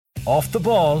Off the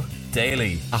Ball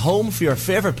Daily. A home for your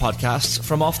favourite podcasts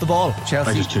from Off the Ball. Chelsea.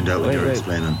 I just tuned out when you were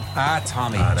explaining.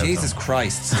 Tommy. Jesus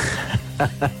Christ. Come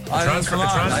on.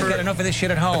 I get enough of this shit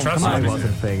at home. Come on. I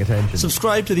wasn't paying attention.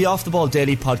 Subscribe to the Off the Ball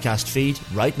Daily podcast feed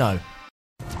right now.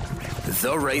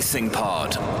 The Racing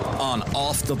Pod on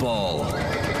Off the Ball.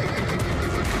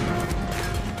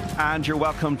 And you're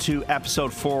welcome to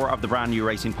episode 4 of the brand new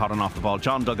Racing Pod on Off the Ball.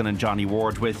 John Duggan and Johnny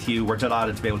Ward with you. We're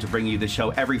delighted to be able to bring you this show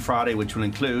every Friday, which will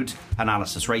include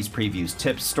analysis, race previews,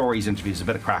 tips, stories, interviews, a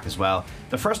bit of crack as well.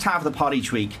 The first half of the pod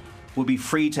each week will be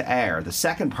free to air. The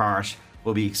second part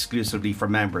will be exclusively for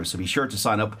members. So be sure to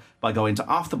sign up by going to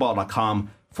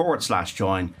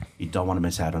offtheball.com/join. You don't want to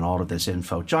miss out on all of this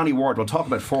info. Johnny Ward, we'll talk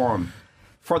about form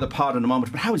for the pod in a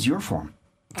moment, but how is your form?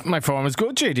 My form is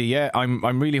good, JD. Yeah,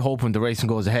 I'm really hoping the racing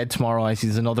goes ahead tomorrow. I see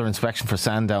there's another inspection for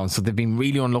Sandown, so they've been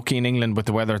really unlucky in England with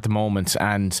the weather at the moment,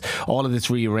 and all of this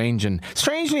rearranging.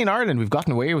 Strangely, in Ireland, we've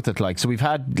gotten away with it. So we've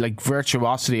had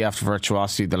virtuosity after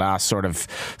virtuosity the last sort of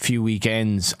few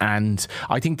weekends, and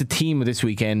I think the theme of this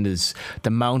weekend is the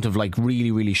amount of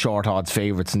really, really short odds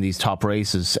favourites in these top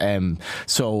races.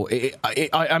 So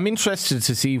I'm interested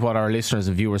to see what our listeners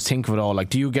and viewers think of it all.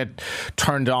 Do you get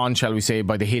turned on, shall we say,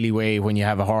 by the hilly way when you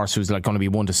have a horse who's going to be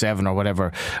 1-7 or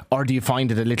whatever, or do you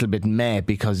find it a little bit meh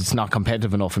because it's not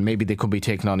competitive enough and maybe they could be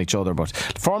taking on each other? But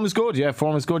form is good. Yeah,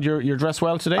 form is good. You're dressed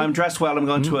well today? I'm dressed well. I'm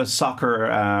going to a soccer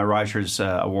writers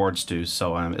awards do,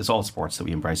 so it's all sports that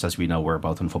we embrace. As we know, we're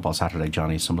both on Football Saturday,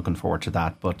 Johnny, so I'm looking forward to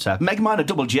that. But Make Mine a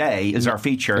Double J is our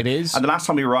feature. It is. And the last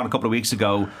time we were on a couple of weeks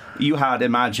ago, you had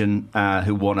Imagine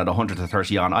who won at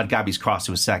 100-30 on. I had Gabby's Cross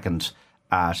who was second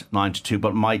at 9-2.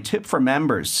 But my tip for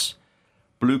members,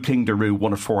 Blue King Daru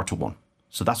won at 4-1.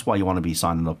 So that's why you want to be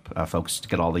signing up, folks, to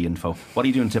get all the info. What are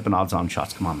you doing tipping odds on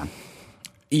shots? Come on, man.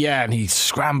 Yeah, and he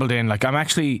scrambled in. There's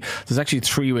actually a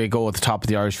three-way go at the top of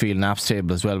the Irish field and Apps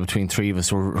table as well between three of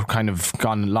us. We're kind of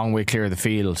gone a long way clear of the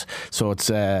field. So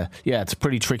it's a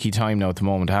pretty tricky time now at the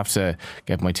moment. I have to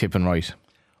get my tipping right.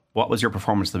 What was your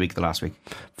performance of the week the last week?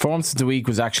 Performance of the week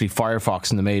was actually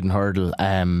Firefox in the maiden hurdle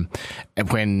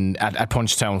when at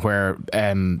Punchtown where...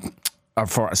 at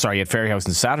Fairyhouse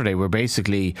on Saturday, where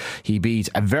basically he beat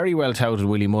a very well touted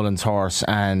Willie Mullins horse,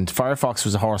 and Firefox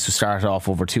was a horse who started off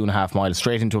over 2.5 miles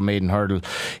straight into a maiden hurdle.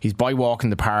 He's by walking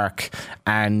the park,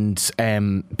 and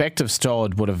Bective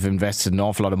Stud would have invested an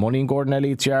awful lot of money in Gordon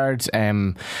Elliott's yard,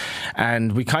 and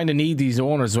we kind of need these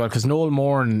owners as well, because Noel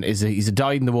Moran he's a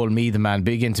dyed-in-the-wool Meath man,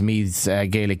 big into Meath's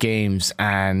Gaelic games,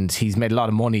 and he's made a lot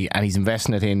of money and he's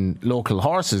investing it in local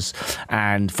horses,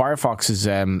 and Firefox is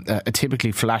a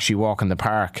typically flashy walk in the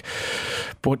park,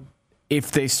 but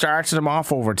if they started him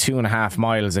off over 2.5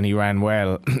 miles and he ran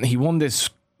well, he won this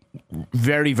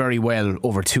very, very well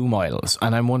over 2 miles,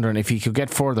 and I'm wondering if he could get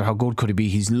further, how good could he be?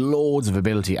 He's loads of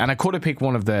ability, and I could have picked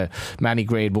one of the many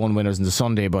Grade 1 winners in the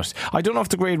Sunday, but I don't know if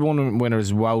the Grade 1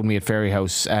 winners wowed me at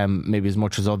Fairyhouse maybe as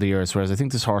much as other years, whereas I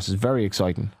think this horse is very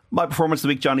exciting. My performance of the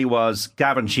week, Johnny, was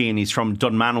Gavin Sheehan. He's from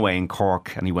Dunmanway in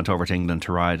Cork, and he went over to England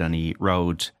to ride, and he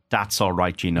rode That's All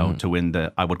Right, Gino, to win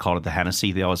I would call it the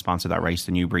Hennessy. They always sponsor that race,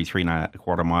 the Newbury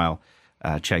 3.25 mile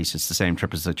chase. It's the same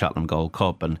trip as the Cheltenham Gold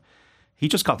Cup, and he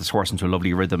just got this horse into a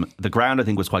lovely rhythm. The ground, I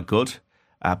think, was quite good,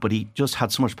 but he just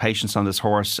had so much patience on this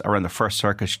horse around the first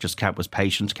circuit. Just was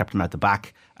patient, kept him at the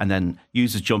back, and then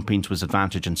used his jumping to his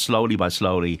advantage, and slowly by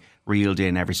slowly reeled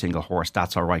in every single horse.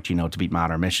 That's All Right, to beat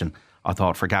Manor Mission. I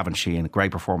thought for Gavin Sheehan,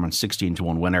 great performance,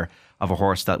 16-1 winner of a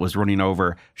horse that was running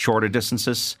over shorter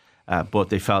distances, but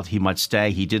they felt he might stay.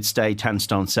 He did stay, 10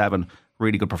 stone 7.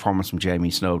 Really good performance from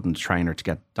Jamie Snowden, the trainer, to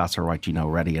get That's All Right,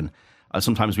 ready. And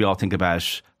sometimes we all think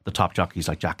about the top jockeys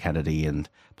like Jack Kennedy and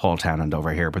Paul Townend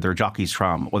over here, but there are jockeys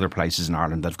from other places in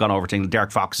Ireland that have gone over to England.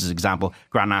 Derek Fox is an example,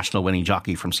 Grand National winning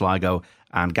jockey from Sligo,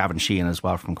 and Gavin Sheehan as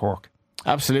well from Cork.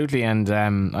 Absolutely, and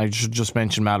I should just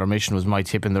mention Mallow Mission was my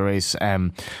tip in the race.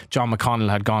 John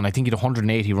McConnell had gone, I think he had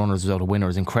 180 runners without a winner.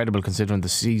 It's incredible considering the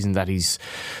season that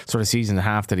season and a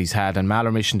half that he's had, and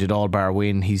Mallow Mission did all bar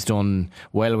win. He's done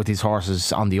well with his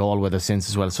horses on the all-weather since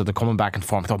as well, so they're coming back in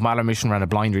form. I thought Mallow Mission ran a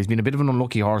blinder. He's been a bit of an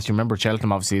unlucky horse. You remember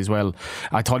Cheltenham obviously as well.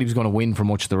 I thought he was going to win for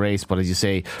much of the race, but as you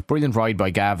say, brilliant ride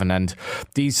by Gavin, and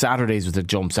these Saturdays with the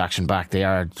jumps action back, they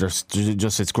are just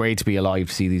it's great to be alive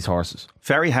to see these horses.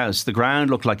 Fairyhouse, the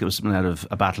ground looked like it was something out of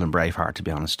a battle in Braveheart, to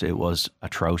be honest. It was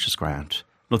atrocious ground.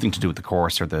 Nothing to do with the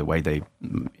course or the way they,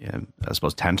 I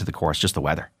suppose, tend to the course, just the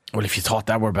weather. Well, if you thought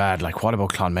that were bad, what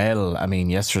about Clonmel? I mean,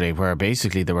 yesterday, where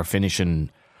basically they were finishing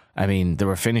I mean, they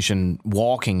were finishing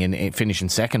walking and finishing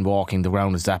second walking. The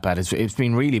ground is that bad. It's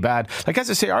been really bad. Like, as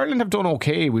I say, Ireland have done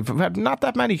okay. We've had not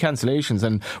that many cancellations,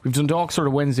 and we've done Dock sort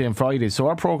of Wednesday and Friday, so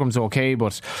our programme's okay.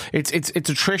 But it's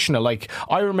attritional. Like,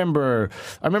 I remember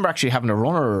actually having a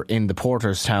runner in the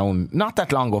Porterstown not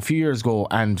that long ago, a few years ago,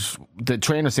 and the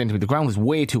trainer saying to me the ground was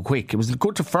way too quick. It was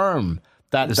good to firm.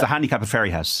 There's the handicap at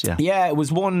Fairyhouse, yeah. Yeah, it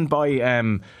was won by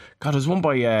the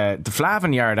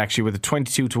Flavin Yard, actually, with a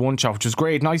 22-1 shot, which was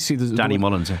great. Nice to see Danny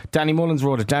Mullins. Yeah. Danny Mullins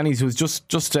rode it. Danny's, who's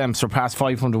just surpassed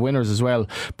 500 winners as well.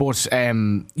 But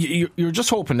you're just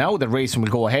hoping now that racing will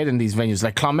go ahead in these venues.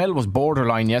 Like, Clonmel was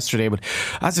borderline yesterday, but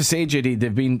as I say, JD,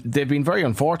 they've been very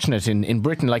unfortunate in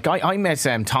Britain. Like, I met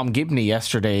Tom Gibney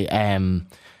yesterday.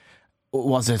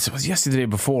 Was yesterday, the day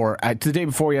before? The day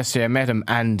before yesterday, I met him,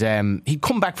 and he'd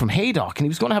come back from Haydock, and he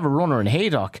was going to have a runner in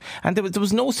Haydock, and there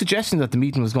was no suggestion that the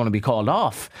meeting was going to be called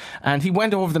off. And he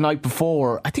went over the night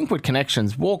before, I think with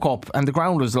connections, woke up, and the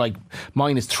ground was like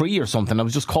 -3 or something. It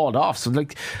was just called off. So,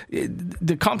 like,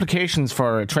 the complications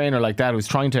for a trainer like that who's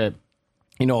trying to,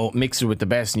 you know, mix it with the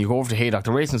best, and you go over to Haydock,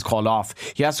 the racing's called off,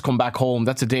 he has to come back home.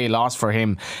 That's a day lost for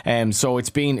him. So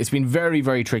it's been very,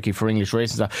 very tricky for English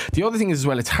racing. The other thing is, as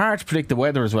well, it's hard to predict the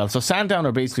weather as well. So Sandown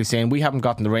are basically saying we haven't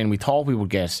gotten the rain we thought we would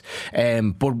get,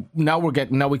 but now we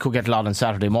could get a lot on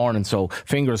Saturday morning, so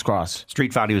fingers crossed.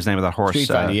 Street Valley was the name of that horse. Street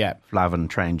Valley, yeah. Flavin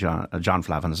trained John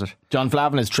Flavin, is it? John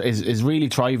Flavin is really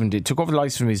thriving. It took over the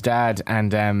license from his dad,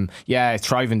 and it's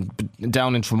thriving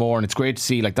down in Tramore, and it's great to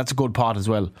see. Like, that's a good pot as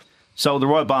well. So the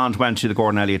Royal Bond went to the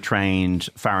Gordon Elliott trained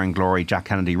Faring Glory, Jack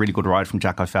Kennedy. Really good ride from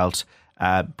Jack, I felt.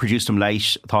 Produced him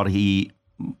late. Thought he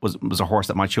was a horse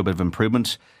that might show a bit of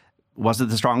improvement. Was it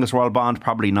the strongest Royal Bond?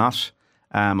 Probably not.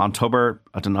 On Tubber,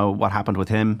 I don't know what happened with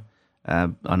him.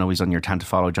 I know he's on your 10 to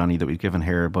follow, Johnny, that we've given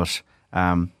here, but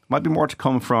might be more to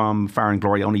come from Faring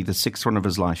Glory, only the 6th run of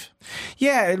his life.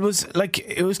 Yeah, it was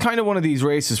kind of one of these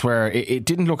races where it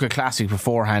didn't look a classic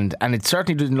beforehand, and it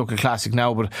certainly didn't look a classic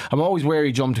now, but I'm always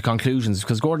wary jump to conclusions,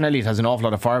 because Gordon Elliott has an awful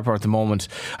lot of firepower at the moment.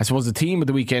 I suppose the theme of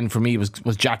the weekend for me was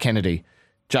Jack Kennedy.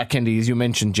 Jack Kennedy, as you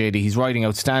mentioned, JD, he's riding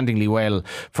outstandingly well.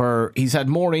 He's had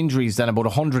more injuries than about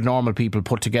 100 normal people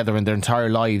put together in their entire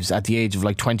lives at the age of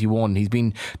like 21. He's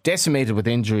been decimated with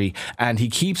injury, and he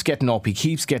keeps getting up.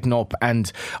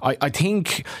 And I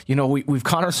think, you know, we've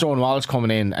Conor Stonewalsh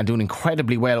coming in and doing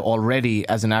incredibly well already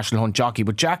as a National Hunt jockey,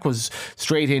 but Jack was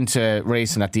straight into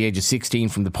racing at the age of 16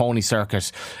 from the pony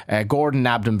circuit. Gordon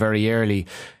nabbed him very early.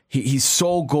 He's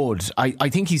so good. I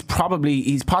think he's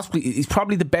probably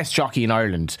the best jockey in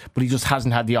Ireland, but he just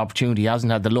hasn't had the opportunity, he hasn't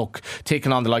had the luck,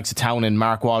 taking on the likes of Townend,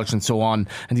 Mark Walsh and so on,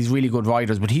 and these really good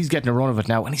riders. But he's getting a run of it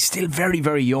now, and he's still very,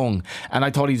 very young, and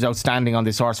I thought he was outstanding on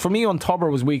this horse. For me, on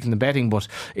Tubber was weak in the betting, but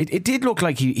it did look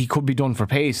like he could be done for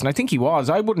pace, and I think he was.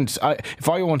 If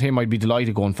I owned him, I'd be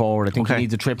delighted going forward. I think he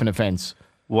needs a trip and a fence.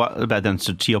 What about then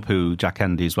Teopu, Jack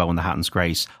Kennedy as well, in the Hatton's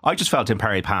Grace? I just felt in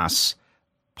Perry Pass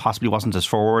possibly wasn't as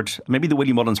forward. Maybe the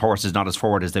Willie Mullins horse is not as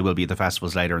forward as they will be at the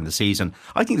festivals later in the season.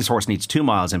 I think this horse needs 2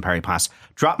 miles in Perry Pass,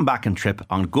 drop him back and trip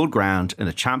on good ground in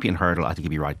the champion hurdle. I think he'd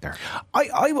be right there.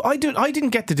 I didn't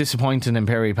get the disappointing in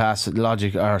Perry Pass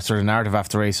logic or sort of narrative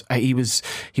after the race. He was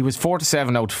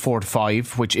 4-7 out to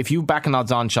 4-5, which if you back an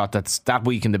odds on shot that's that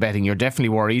weak in the betting, you're definitely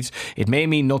worried. It may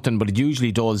mean nothing, but it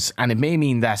usually does, and it may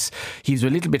mean that he's a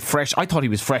little bit fresh. I thought he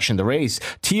was fresh in the race.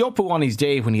 Teopu on his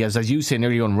day, when he has, as you say,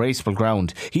 nearly unraceable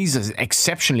ground, he's an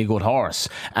exceptionally good horse,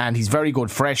 and he's very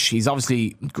good fresh. He's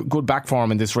obviously good back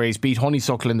form in this race. Beat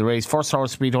Honeysuckle in the race. First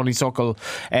horse to beat Honeysuckle.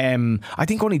 I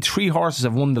think only 3 horses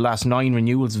have won the last 9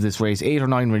 renewals of this race, 8 or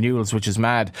 9 renewals, which is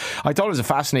mad. I thought it was a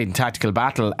fascinating tactical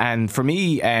battle, and for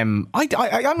me, I'm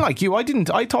like you.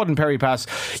 I thought in Perry Pass,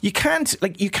 you can't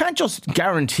just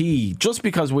guarantee, just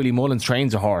because Willie Mullins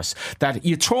trains a horse, that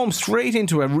you throw him straight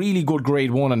into a really good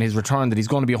grade 1 on his return, that he's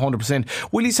going to be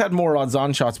 100%. Willie's had more odds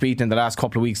on shots beaten in the last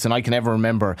couple of weeks than I can ever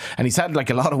remember, and he's had like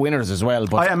a lot of winners as well.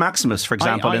 But I am Maximus, for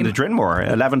example, in the Drinmore,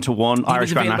 11-1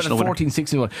 Irish Grand National winner.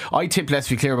 14-16-1. I tipped, let's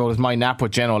be clear, about was my nap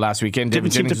with Geno last weekend.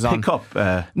 Didn't seem to pick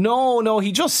up. No,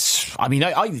 he just. I mean,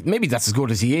 I maybe that's as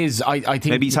good as he is. I think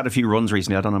maybe he's had a few runs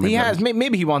recently. I don't know. He has.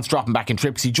 Maybe he wants dropping back in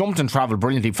trips. He jumped and travelled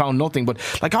brilliantly, found nothing. But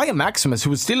like I am Maximus, who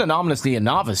was still anonymously a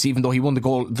novice, even though he won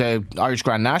the Irish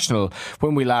Grand National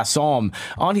when we last saw him,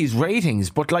 on his ratings.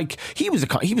 But like he was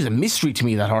a mystery to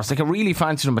me, that horse, like a really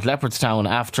fancied him at Leopardstown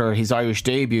after his Irish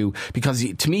debut because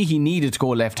to me he needed to go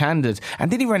left-handed,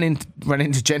 and then he ran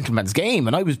into Gentleman's Game,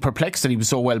 and I was perplexed that he was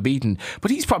so well beaten.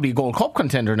 But he's probably a Gold Cup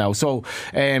contender now. So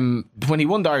when he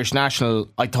won the Irish National,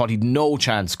 I thought he'd no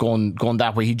chance going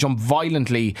that way. He jumped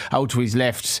violently out to his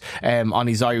left on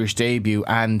his Irish debut,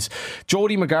 and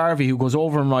Jody McGarvey, who goes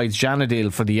over and rides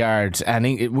Janadale for the yard, and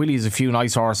Willie is a few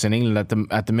nice horses in England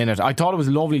at the minute. I thought it was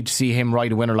lovely to see him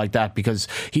ride a winner like that because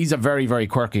he's a very, very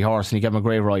quirky horse and he gave him a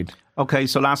great ride. Okay,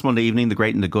 so last Monday evening, the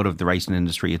great and the good of the racing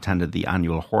industry attended the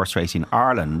annual Horse Racing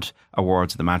Ireland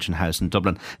Awards at the Mansion House in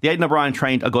Dublin. The Aidan O'Brien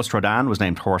trained Auguste Rodin was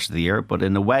named Horse of the Year, but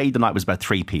in a way the night was about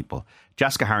three people.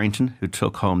 Jessica Harrington, who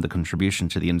took home the contribution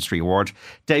to the industry award,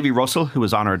 Davy Russell, who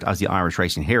was honoured as the Irish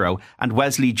Racing Hero, and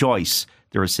Wesley Joyce,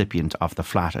 the recipient of the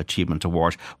Flat Achievement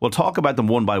Award. We'll talk about them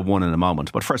one by one in a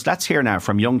moment, but first let's hear now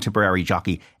from young Tipperary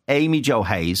jockey Amy Jo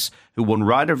Hayes, who won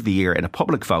Rider of the Year in a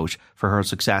public vote for her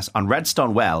success on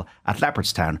Redstone Well at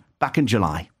Leopardstown back in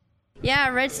July. Yeah,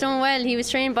 Redstone Well, he was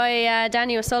trained by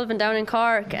Danny O'Sullivan down in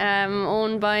Cork,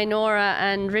 owned by Nora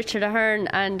and Richard Ahern,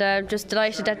 and just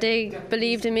delighted that they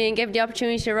believed in me and gave me the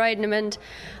opportunity to ride in him. And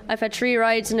I've had 3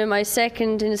 rides in him, my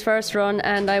second in his first run,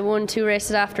 and I won 2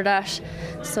 races after that.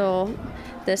 So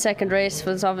the second race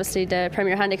was obviously the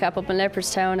Premier Handicap up in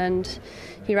Leopardstown, and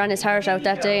he ran his heart out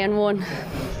that day and won.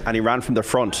 And he ran from the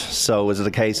front, so was it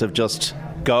a case of just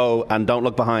go and don't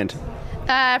look behind?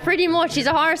 Pretty much. He's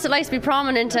a horse that likes to be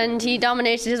prominent, and he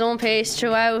dominated his own pace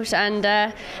throughout, and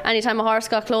anytime a horse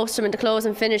got close to him in the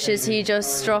closing finishes, he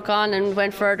just struck on and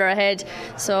went further ahead.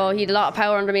 So he had a lot of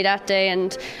power under me that day,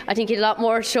 and I think he had a lot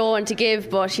more showing to give,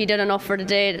 but he did enough for the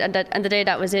day and the day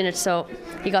that was in it, so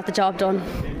he got the job done.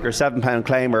 You're a £7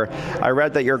 claimer. I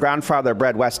read that your grandfather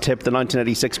bred West Tip, the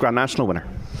 1986 Grand National winner.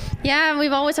 Yeah,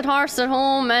 we've always had horses at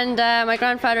home, and my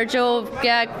grandfather Joe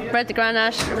bred the Grand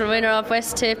National winner of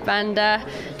West Tip, and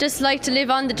just like to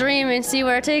live on the dream and see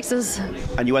where it takes us.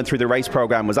 And you went through the race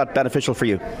programme. Was that beneficial for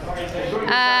you?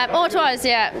 It was,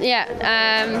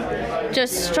 yeah.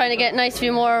 Just trying to get a nice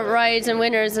few more rides and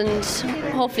winners, and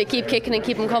hopefully keep kicking and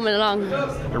keep them coming along.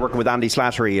 You're working with Andy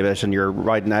Slattery a bit, and you're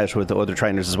riding out with the other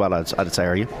trainers as well, I'd say,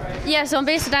 are you? Yeah, so I'm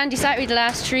based with Andy Slattery the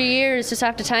last 3 years. Just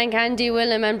have to thank Andy,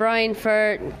 Willem and Brian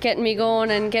for getting me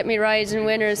going and get me rides and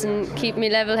winners and keep me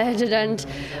level-headed, and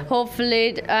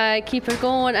hopefully keep it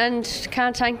going, and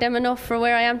can't thank them enough for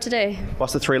where I am today.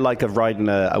 What's the thrill like of riding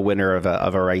a winner of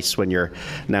a race when you're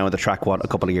now on the track, a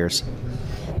couple of years?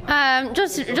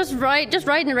 Just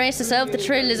riding the race itself, the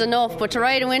thrill is enough, but to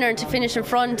ride a winner and to finish in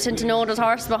front and to know there's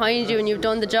horses behind you and you've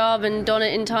done the job and done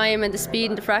it in time and the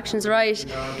speed and the fractions right,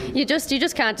 you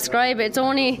just can't describe it. It's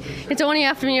only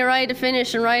after you ride a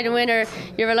finish and ride a winner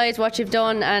you realise what you've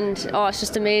done, and it's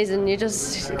just amazing. You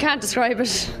just can't describe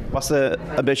it. What's the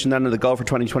ambition then of the goal for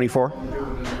 2024?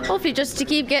 Hopefully just to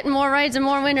keep getting more rides and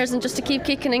more winners, and just to keep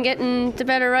kicking and getting the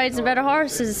better rides and better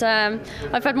horses.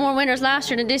 I've had more winners last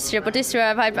year than this year, but this year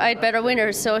I had better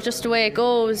winners, so it's just the way it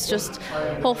goes. Just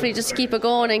hopefully just keep it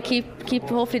going and keep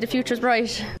hopefully the future's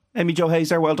bright. Amy Jo Hayes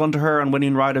there, well done to her on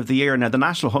winning Ride of the Year. Now, the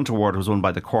National Hunt Award was won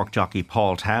by the Cork jockey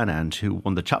Paul Townend, who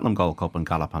won the Cheltenham Gold Cup on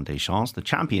Galopin des Champs, the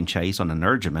Champion Chase on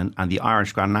Energyman, and the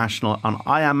Irish Grand National on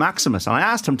I Am Maximus. And I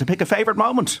asked him to pick a favourite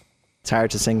moment. It's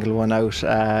hard to single one out.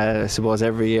 I suppose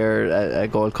every year a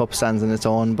Gold Cup stands on its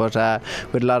own, but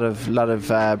with a lot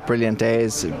of brilliant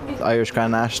days, Irish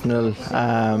Grand National,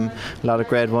 a lot of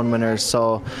Grade 1 winners.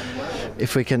 So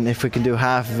if we can do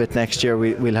half of it next year,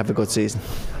 we'll have a good season.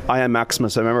 I Am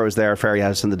Maximus. I remember I was there at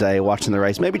Fairyhouse in the day watching the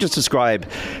race. Maybe just describe,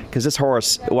 because this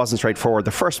horse, it wasn't straightforward.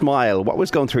 The first mile, what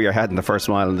was going through your head in the first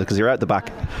mile? Because you're out the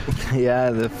back. Yeah,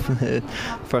 the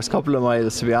first couple of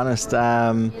miles, to be honest.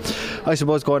 I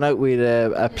suppose going out with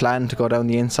a plan to go down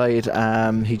the inside.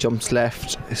 He jumps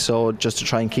left, so just to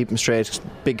try and keep him straight.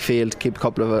 Big field, keep a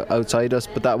couple of outside us,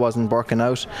 but that wasn't working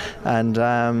out. And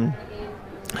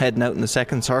heading out in the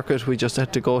second circuit, we just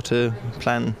had to go to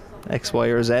plan X, Y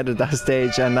or Z at that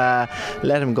stage, and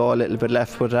let him go a little bit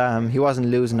left, but he wasn't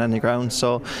losing any ground,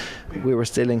 so we were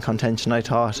still in contention, I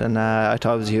thought, and I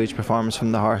thought it was a huge performance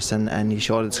from the horse, and he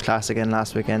showed its class again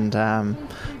last weekend, and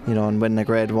winning a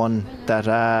Grade 1,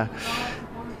 that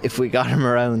if we got him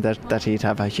around, that he'd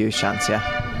have a huge chance. Yeah.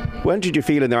 When did you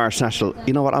feel in the Irish National,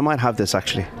 you know what, I might have this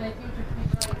actually?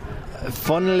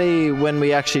 Funnily, when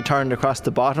we actually turned across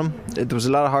the bottom, there was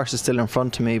a lot of horses still in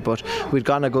front of me, but we'd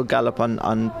gone a good gallop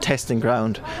on testing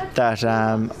ground that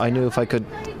I knew if I could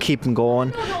keep them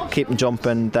going, keep them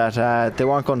jumping, that they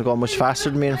weren't going to go much faster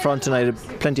than me in front, and I had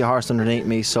plenty of horse underneath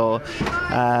me, so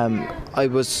I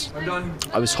was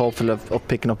hopeful of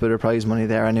picking up a bit of prize money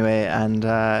there anyway, and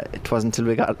it wasn't until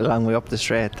we got a long way up the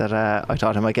straight that I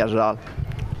thought I might get it all.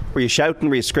 Were you shouting?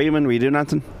 Were you screaming? Were you doing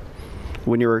anything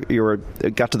when you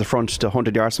got to the front to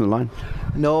 100 yards from the line?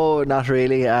 No, not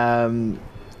really.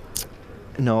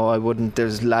 No, I wouldn't.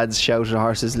 There's lads shout at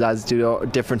horses, lads do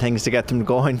different things to get them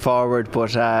going forward,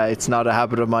 but it's not a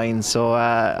habit of mine, so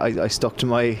I stuck to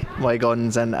my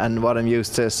guns and what I'm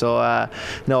used to. So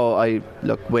no,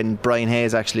 when Brian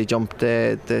Hayes actually jumped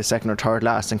the second or third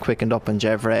last and quickened up on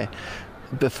Jevray,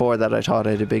 before that I thought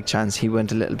I had a big chance. He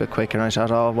went a little bit quicker and I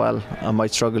thought, oh well, I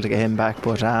might struggle to get him back,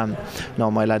 but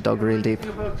no, my lad dug real deep.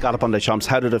 Galop on the Champs,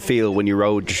 how did it feel when you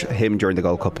rode him during the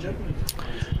Gold Cup?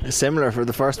 Similar for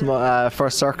the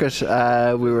first circuit.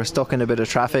 We were stuck in a bit of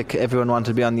traffic. Everyone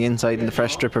wanted to be on the inside in the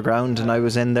fresh strip of ground, and I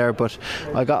was in there, but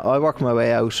I worked my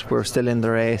way out. We were still in the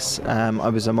race. I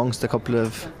was amongst a couple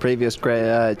of previous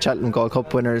Cheltenham Gold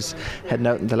Cup winners heading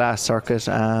out in the last circuit.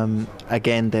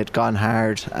 Again, they'd gone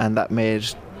hard, and that made,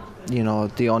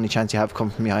 the only chance you have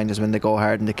come from behind is when they go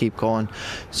hard and they keep going.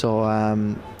 So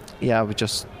we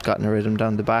just got in a rhythm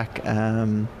down the back.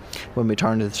 When we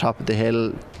turned to the top of the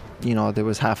hill, there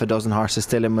was half a dozen horses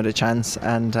still in with a chance,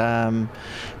 and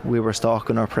we were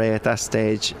stalking our prey at that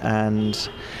stage, and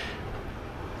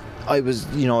I was,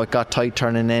 it got tight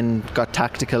turning in, got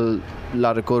tactical, a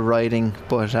lot of good riding,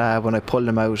 but when I pulled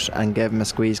him out and gave him a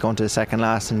squeeze going to the second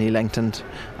last and he lengthened,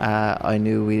 I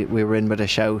knew we were in with a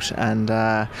shout, and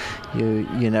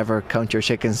you never count your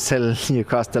chickens till you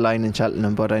cross the line in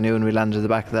Cheltenham, but I knew when we landed at the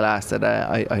back of the last that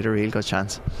I had a real good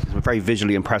chance. A very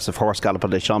visually impressive horse, Galop on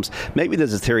the Champs. Maybe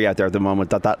there's a theory out there at the moment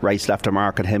that race left a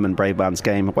mark on him and Brave Man's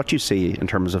game. What do you see in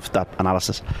terms of that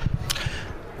analysis?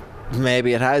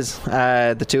 Maybe it has.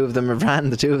 The two of them have ran,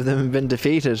 the two of them have been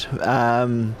defeated.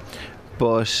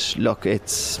 But look,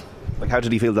 it's... How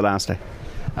did he feel the last day?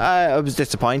 I was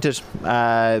disappointed.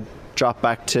 Drop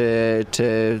back to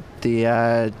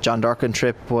the John Durkin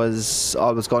trip was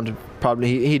always going to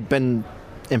probably... He'd been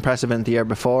impressive in the year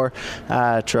before.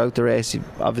 Throughout the race,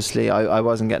 obviously I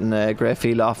wasn't getting a great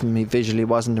feel off him. He visually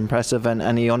wasn't impressive,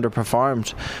 and he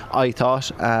underperformed, I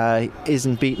thought.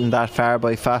 Isn't beaten that far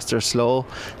by fast or slow.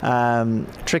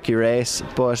 Tricky race,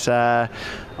 but I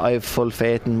have full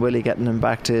faith in Willie getting him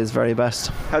back to his very best.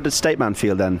 How did Stateman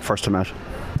feel then, first time out?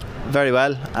 Very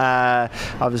well.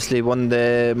 Obviously won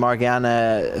the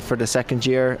Morgiana for the second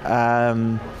year.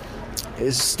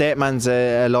 Stateman's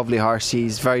a lovely horse.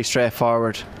 He's very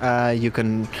straightforward.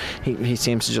 He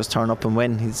seems to just turn up and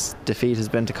win. His defeat has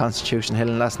been to Constitution Hill,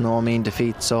 and that's no mean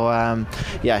defeat. So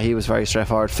he was very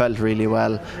straightforward. Felt really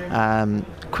well.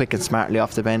 Quick and smartly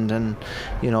off the bend, and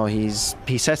he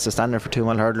sets the standard for 2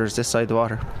 mile hurdlers this side of the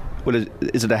water. Well,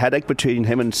 is it a headache between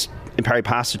him and Imperi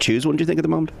Pass to choose one, do you think, at the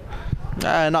moment?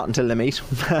 Not until they meet.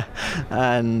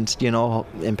 And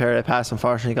Imperial Pass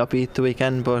unfortunately got beat the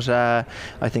weekend, but I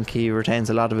think he retains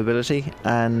a lot of ability,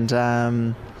 and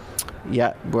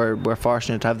we're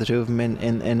fortunate to have the two of them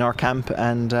in our camp,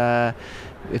 and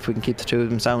if we can keep the two of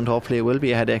them sound, hopefully it will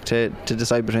be a headache to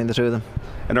decide between the two of them.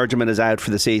 And Ergerman is out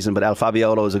for the season, but El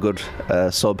Fabiolo is a good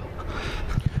sub.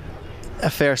 A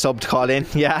fair sub to call in,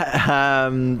 yeah.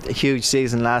 Huge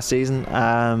season last season.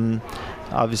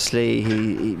 Obviously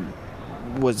he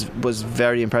was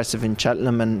very impressive in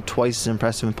Cheltenham and twice as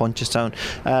impressive in Punchestown.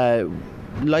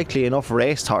 Likely enough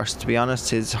raced horse, to be honest.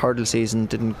 His hurdle season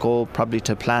didn't go probably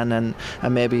to plan, and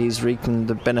maybe he's reaping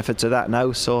the benefits of that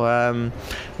now. So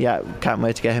can't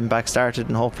wait to get him back started,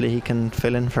 and hopefully he can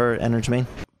fill in for Energy.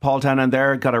 Paul Townend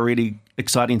there got a really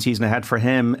exciting season ahead for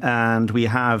him, and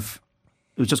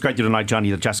it was just great the other night, Johnny,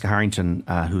 that Jessica Harrington,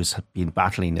 who's been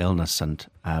battling illness, and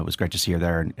it was great to see her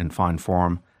there in fine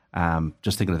form.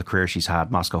 Just thinking of the career she's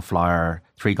had, Moscow Flyer,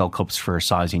 3 Gold Cups for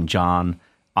Sizing John,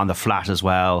 on the flat as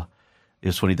well. It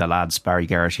was funny, the lads, Barry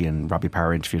Geraghty and Robbie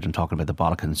Power interviewed and talking about the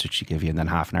bollockins which she gave you, and then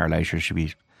half an hour later she'd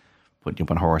be putting you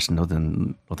up on a horse and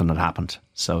nothing had happened.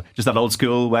 So just that old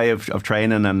school way of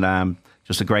training, and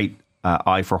just a great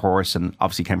eye for horse, and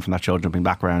obviously came from that show jumping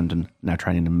background and now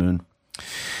training in Moon.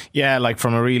 Yeah, like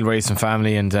from a real racing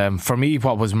family, and for me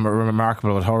what was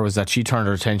remarkable about her was that she turned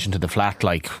her attention to the flat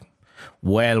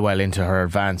well into her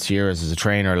advanced years as a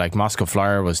trainer. Like Moscow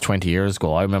Flyer was 20 years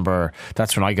ago. I remember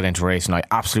that's when I got into racing. I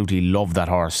absolutely loved that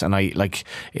horse, and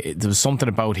there was something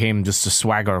about him, just a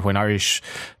swagger, when Irish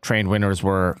trained winners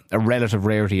were a relative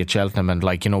rarity at Cheltenham. And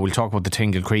we'll talk about the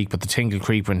Tingle Creek, but the Tingle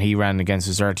Creek when he ran against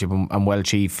Desertium and Well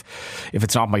Chief, if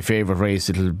it's not my favourite race,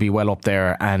 it'll be well up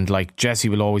there. And Jessie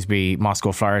will always be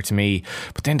Moscow Flyer to me,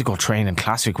 but then to go train in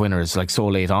classic winners so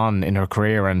late on in her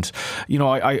career. And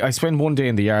I spent one day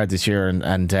in the yard this year,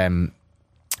 and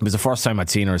It was the first time I'd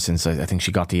seen her since I think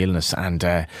she got the illness, and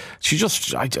I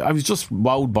was just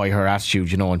wowed by her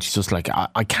attitude, and she's just like,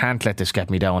 I can't let this get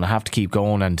me down, I have to keep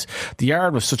going. And the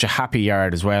yard was such a happy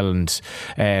yard as well,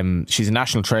 and she's a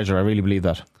national treasure, I really believe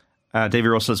that. Davy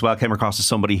Russell as well came across as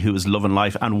somebody who was loving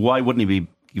life, and why wouldn't he be,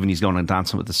 given he's going on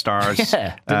Dancing with the Stars?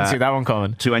 Yeah, didn't see that one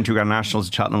coming. 2 entry Grand Nationals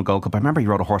at Cheltenham Gold Cup. I remember he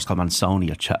rode a horse called Mansoni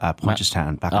at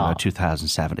Punchestown back in about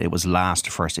 2007. It was last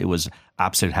to first. It was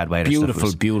absolute headway.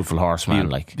 Beautiful horse, man.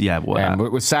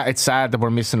 It's sad that we're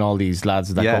missing all these lads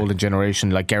of that golden generation,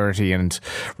 like Geraghty and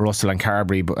Russell and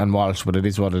Carberry and Walsh, but it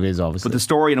is what it is, obviously. But the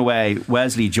story, in a way,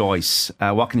 Wesley Joyce,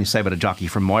 what can you say about a jockey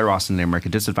from Moyross in Limerick, a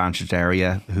disadvantaged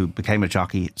area, who became a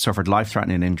jockey, suffered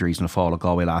life-threatening injuries in a fall at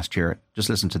Galway last year. Just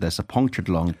listen to this: a punctured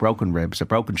lung, broken ribs, a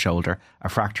broken shoulder, a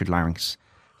fractured larynx.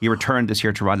 He returned this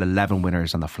year to ride 11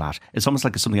 winners on the flat. It's almost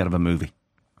like it's something out of a movie.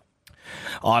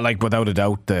 Without a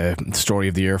doubt, the story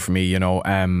of the year for me.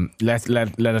 Let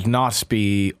it not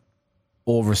be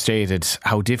overstated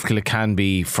how difficult it can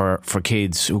be for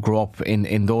kids who grow up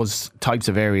in those types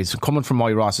of areas. Coming from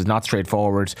Moyross is not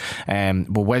straightforward,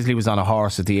 but Wesley was on a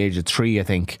horse at the age of 3, I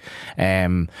think.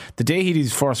 The day he did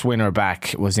his first winner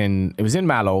back was in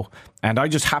Mallow, and I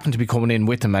just happened to be coming in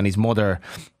with him and his mother,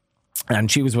 and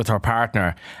she was with her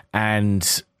partner,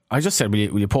 and I just said, will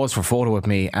you pose for a photo with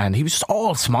me? And he was just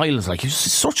all smiles, like he was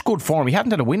just such good form. He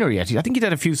hadn't had a winner yet. I think he'd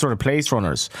had a few sort of place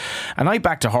runners, and I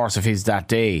backed a horse of his that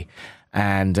day.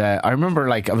 And I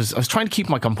remember, I was trying to keep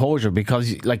my composure,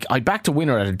 because I backed a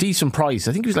winner at a decent price.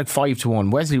 I think it was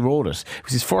 5-1. Wesley rode it. It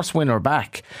was his first winner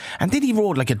back, and then he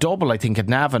rode a double, I think, at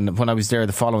Navan when I was there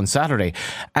the following Saturday.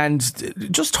 And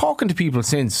just talking to people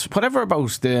since, whatever about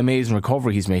the amazing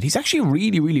recovery he's made, he's actually a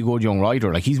really, really good young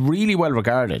rider. He's really well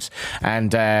regarded,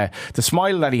 and the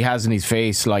smile that he has in his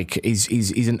face,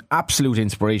 he's an absolute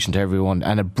inspiration to everyone,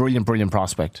 and a brilliant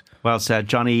prospect. Well said,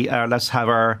 Johnny. Let's have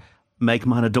our Make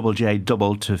Man a Double J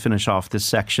double to finish off this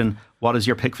section. What is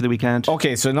your pick for the weekend?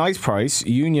 Okay, so nice price,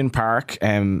 Union Park,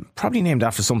 probably named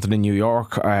after something in New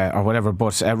York or whatever,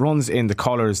 but runs in the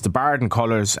colours, the Barden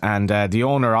colours, and the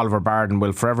owner, Oliver Barden,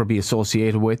 will forever be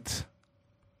associated with...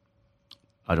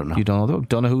 I don't know. You don't know?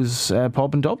 Donoghue's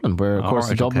pub in Dublin, where of course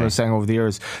the Dubliners sang over the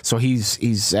years. So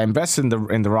he's invested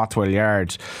in the Rothwell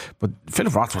yard, but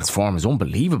Philip Rothwell's form is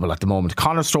unbelievable at the moment.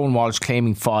 Conor Stonewall's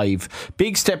claiming 5.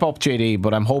 Big step up, JD,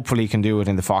 but I'm hopeful he can do it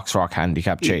in the Foxrock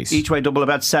handicap chase. Each way double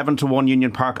about 7-1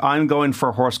 Union Park. I'm going for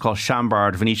a horse called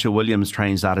Chambard. Venetia Williams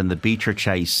trains that in the Beecher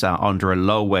chase under a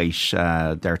low weight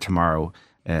there tomorrow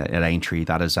at Aintree.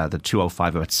 That is the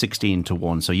 205 about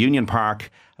 16-1. So Union Park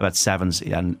about 7s,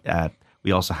 and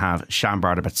we also have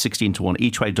Chambard about 16-1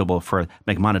 each way double for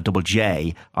McMahon Double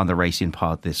J on the Racing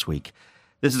Pod this week.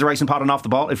 This is the Racing Pod on Off the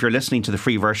Ball. If you're listening to the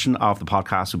free version of the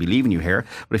podcast, we'll be leaving you here.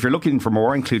 But if you're looking for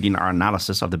more, including our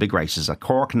analysis of the big races at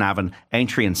Cork, Navan,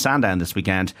 Aintree and Sandown this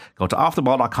weekend, go to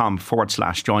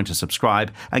offtheball.com/join to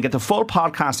subscribe and get the full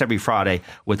podcast every Friday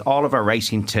with all of our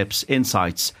racing tips,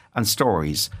 insights and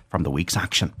stories from the week's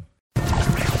action.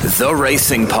 The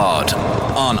Racing Pod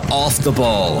on Off the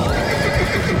Ball.